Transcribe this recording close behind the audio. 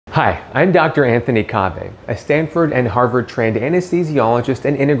Hi, I'm Dr. Anthony Cave, a Stanford and Harvard trained anesthesiologist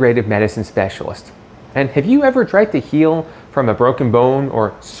and integrative medicine specialist. And have you ever tried to heal from a broken bone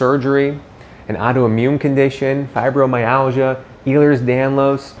or surgery, an autoimmune condition, fibromyalgia,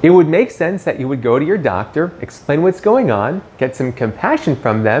 Ehlers-Danlos? It would make sense that you would go to your doctor, explain what's going on, get some compassion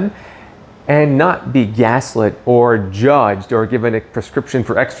from them, and not be gaslit or judged or given a prescription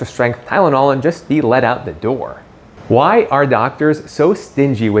for extra strength Tylenol and just be let out the door. Why are doctors so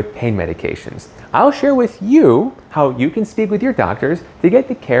stingy with pain medications? I'll share with you how you can speak with your doctors to get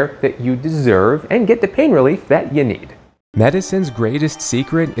the care that you deserve and get the pain relief that you need. Medicine's greatest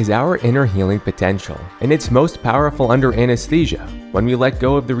secret is our inner healing potential, and it's most powerful under anesthesia, when we let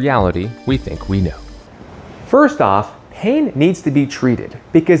go of the reality we think we know. First off, pain needs to be treated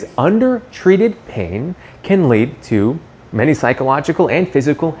because undertreated pain can lead to many psychological and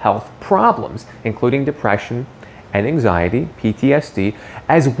physical health problems, including depression and anxiety, PTSD,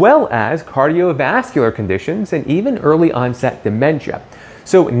 as well as cardiovascular conditions and even early onset dementia.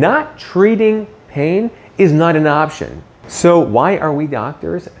 So not treating pain is not an option. So why are we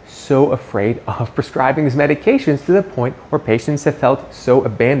doctors so afraid of prescribing these medications to the point where patients have felt so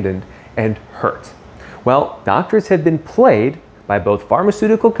abandoned and hurt? Well, doctors have been played by both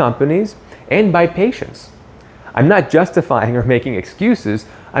pharmaceutical companies and by patients. I'm not justifying or making excuses.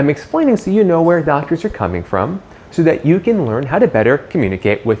 I'm explaining so you know where doctors are coming from, so that you can learn how to better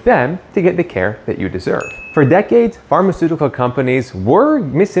communicate with them to get the care that you deserve. For decades, pharmaceutical companies were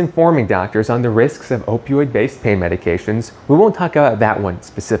misinforming doctors on the risks of opioid-based pain medications. We won't talk about that one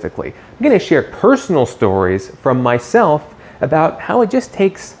specifically. I'm gonna share personal stories from myself about how it just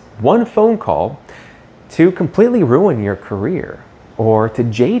takes one phone call to completely ruin your career, or to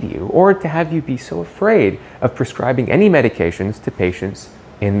jade you, or to have you be so afraid of prescribing any medications to patients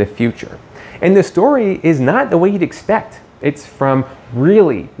in the future. And the story is not the way you'd expect. It's from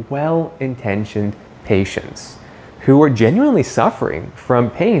really well-intentioned patients who are genuinely suffering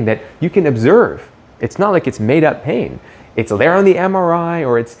from pain that you can observe. It's not like it's made up pain. It's there on the MRI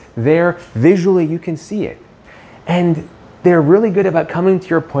or it's there visually, you can see it. And they're really good about coming to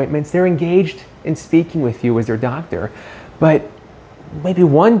your appointments. They're engaged in speaking with you as their doctor. But maybe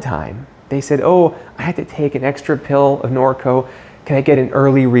one time they said, oh, I had to take an extra pill of Norco. Can I get an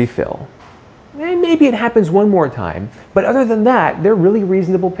early refill? And maybe it happens one more time, but other than that, they're really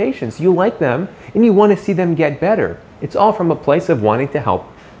reasonable patients. You like them and you want to see them get better. It's all from a place of wanting to help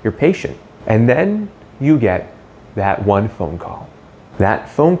your patient. And then you get that one phone call. That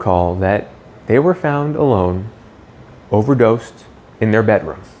phone call that they were found alone, overdosed in their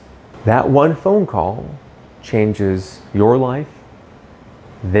bedroom. That one phone call changes your life,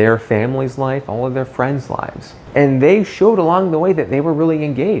 their family's life, all of their friends' lives. And they showed along the way that they were really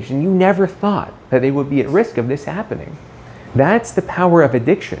engaged, and you never thought that they would be at risk of this happening. That's the power of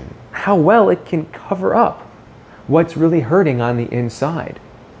addiction, how well it can cover up what's really hurting on the inside.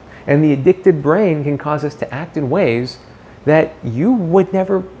 And the addicted brain can cause us to act in ways that you would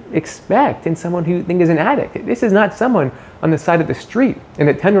never expect in someone who you think is an addict. This is not someone on the side of the street in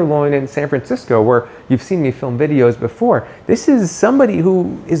the Tenderloin in San Francisco where you've seen me film videos before. This is somebody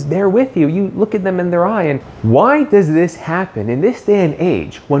who is there with you. You look at them in their eye. And why does this happen in this day and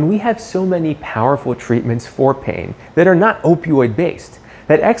age when we have so many powerful treatments for pain that are not opioid based?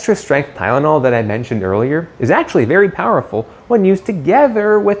 That extra strength Tylenol that I mentioned earlier is actually very powerful when used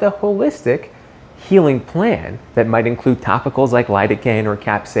together with a holistic healing plan that might include topicals like lidocaine or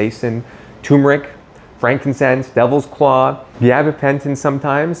capsaicin, turmeric, frankincense, devil's claw, gabapentin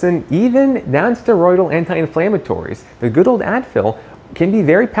sometimes, and even non-steroidal anti-inflammatories. The good old Advil can be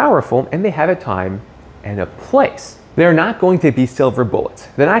very powerful, and they have a time and a place. They're not going to be silver bullets.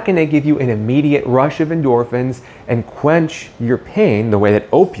 They're not going to give you an immediate rush of endorphins and quench your pain the way that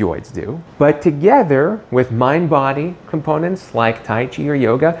opioids do. But together with mind-body components like Tai Chi or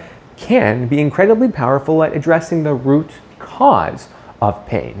yoga, can be incredibly powerful at addressing the root cause of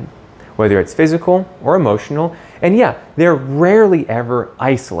pain, whether it's physical or emotional. And yeah, they're rarely ever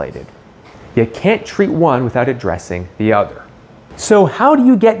isolated. You can't treat one without addressing the other. So how do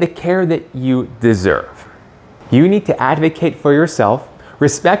you get the care that you deserve? You need to advocate for yourself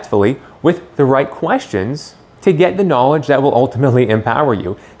respectfully with the right questions to get the knowledge that will ultimately empower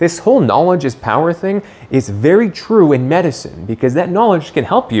you. This whole knowledge is power thing is very true in medicine because that knowledge can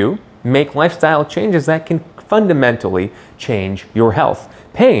help you make lifestyle changes that can fundamentally change your health.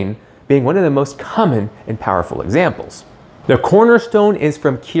 Pain being one of the most common and powerful examples. The cornerstone is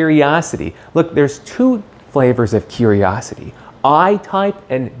from curiosity. Look, there's two flavors of curiosity. I type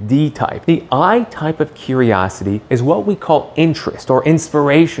and D type. The I type of curiosity is what we call interest or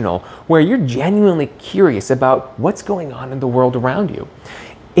inspirational, where you're genuinely curious about what's going on in the world around you.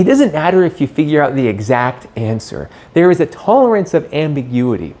 It doesn't matter if you figure out the exact answer. There is a tolerance of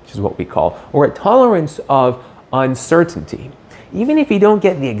ambiguity, which is what we call, or a tolerance of uncertainty. Even if you don't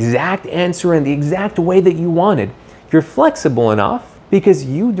get the exact answer in the exact way that you wanted, you're flexible enough because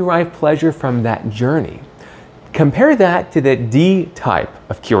you derive pleasure from that journey. Compare that to the D type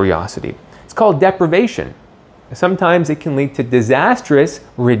of curiosity. It's called deprivation. Sometimes it can lead to disastrous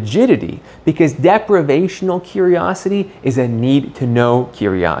rigidity because deprivational curiosity is a need-to-know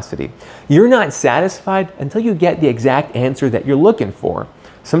curiosity. You're not satisfied until you get the exact answer that you're looking for.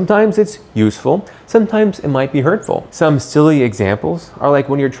 Sometimes it's useful, sometimes it might be hurtful. Some silly examples are like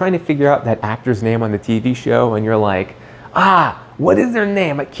when you're trying to figure out that actor's name on the TV show and you're like, what is their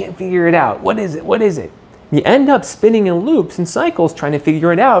name? I can't figure it out. What is it? What is it? You end up spinning in loops and cycles trying to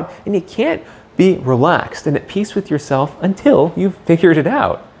figure it out, and you can't be relaxed and at peace with yourself until you've figured it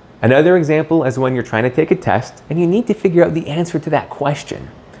out. Another example is when you're trying to take a test and you need to figure out the answer to that question.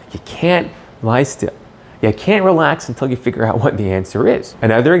 You can't lie still. You can't relax until you figure out what the answer is.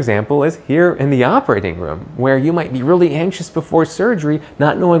 Another example is here in the operating room, where you might be really anxious before surgery,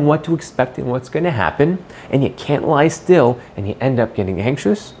 not knowing what to expect and what's going to happen, and you can't lie still, and you end up getting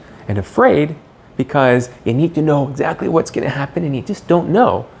anxious and afraid because you need to know exactly what's going to happen and you just don't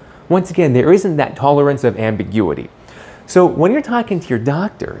know. Once again, there isn't that tolerance of ambiguity. So when you're talking to your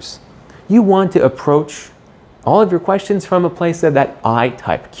doctors, you want to approach all of your questions from a place of that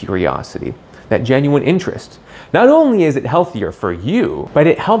I-type curiosity, that genuine interest. Not only is it healthier for you, but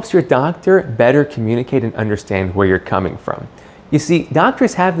it helps your doctor better communicate and understand where you're coming from. You see,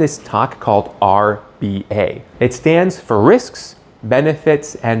 doctors have this talk called RBA. It stands for risks,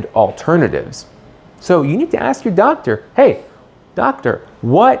 benefits, and alternatives. So you need to ask your doctor, hey, doctor,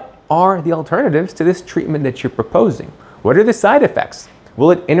 what are the alternatives to this treatment that you're proposing? What are the side effects?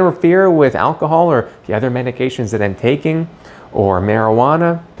 Will it interfere with alcohol or the other medications that I'm taking, or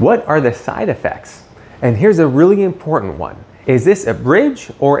marijuana? What are the side effects? And here's a really important one. Is this a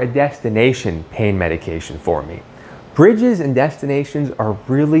bridge or a destination pain medication for me? Bridges and destinations are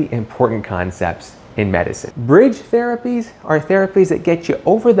really important concepts in medicine. Bridge therapies are therapies that get you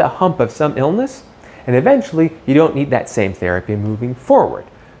over the hump of some illness, and eventually you don't need that same therapy moving forward.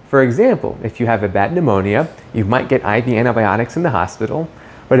 For example, if you have a bad pneumonia, you might get IV antibiotics in the hospital,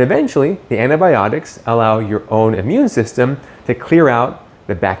 but eventually the antibiotics allow your own immune system to clear out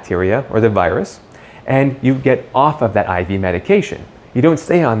the bacteria or the virus, and you get off of that IV medication. You don't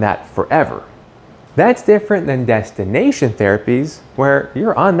stay on that forever. That's different than destination therapies, where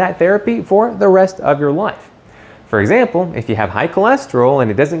you're on that therapy for the rest of your life. For example, if you have high cholesterol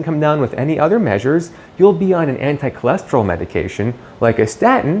and it doesn't come down with any other measures, you'll be on an anti-cholesterol medication like a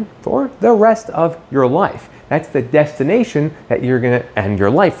statin for the rest of your life. That's the destination that you're going to end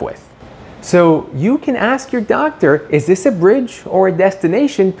your life with. So you can ask your doctor, is this a bridge or a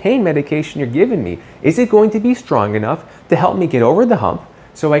destination pain medication you're giving me? Is it going to be strong enough to help me get over the hump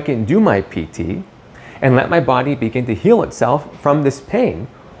so I can do my PT and let my body begin to heal itself from this pain?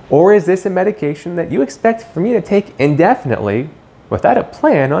 Or is this a medication that you expect for me to take indefinitely without a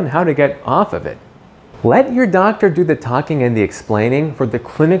plan on how to get off of it? Let your doctor do the talking and the explaining for the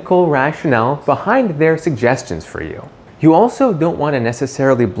clinical rationale behind their suggestions for you. You also don't want to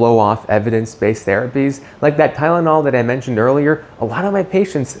necessarily blow off evidence-based therapies like that Tylenol that I mentioned earlier. A lot of my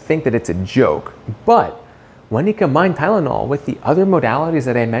patients think that it's a joke, but when you combine Tylenol with the other modalities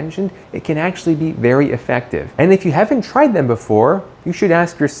that I mentioned, it can actually be very effective. And if you haven't tried them before, you should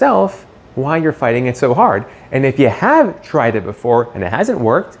ask yourself why you're fighting it so hard. And if you have tried it before and it hasn't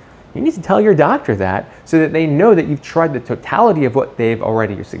worked, you need to tell your doctor that so that they know that you've tried the totality of what they've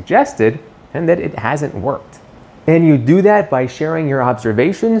already suggested and that it hasn't worked. And you do that by sharing your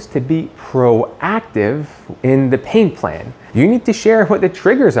observations to be proactive in the pain plan. You need to share what the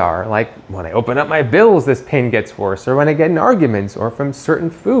triggers are, like when I open up my bills, this pain gets worse, or when I get in arguments, or from certain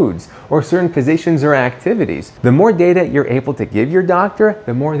foods, or certain positions or activities. The more data you're able to give your doctor,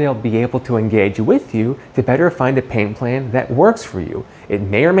 the more they'll be able to engage with you to better find a pain plan that works for you. It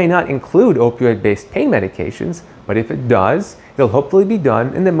may or may not include opioid-based pain medications, but if it does, it'll hopefully be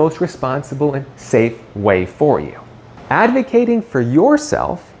done in the most responsible and safe way for you. Advocating for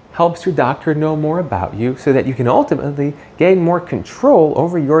yourself helps your doctor know more about you so that you can ultimately gain more control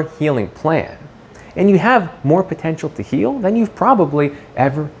over your healing plan. And you have more potential to heal than you've probably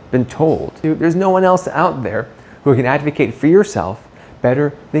ever been told. There's no one else out there who can advocate for yourself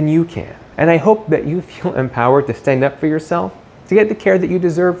better than you can. And I hope that you feel empowered to stand up for yourself, to get the care that you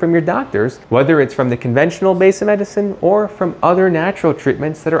deserve from your doctors, whether it's from the conventional base of medicine or from other natural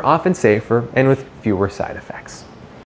treatments that are often safer and with fewer side effects.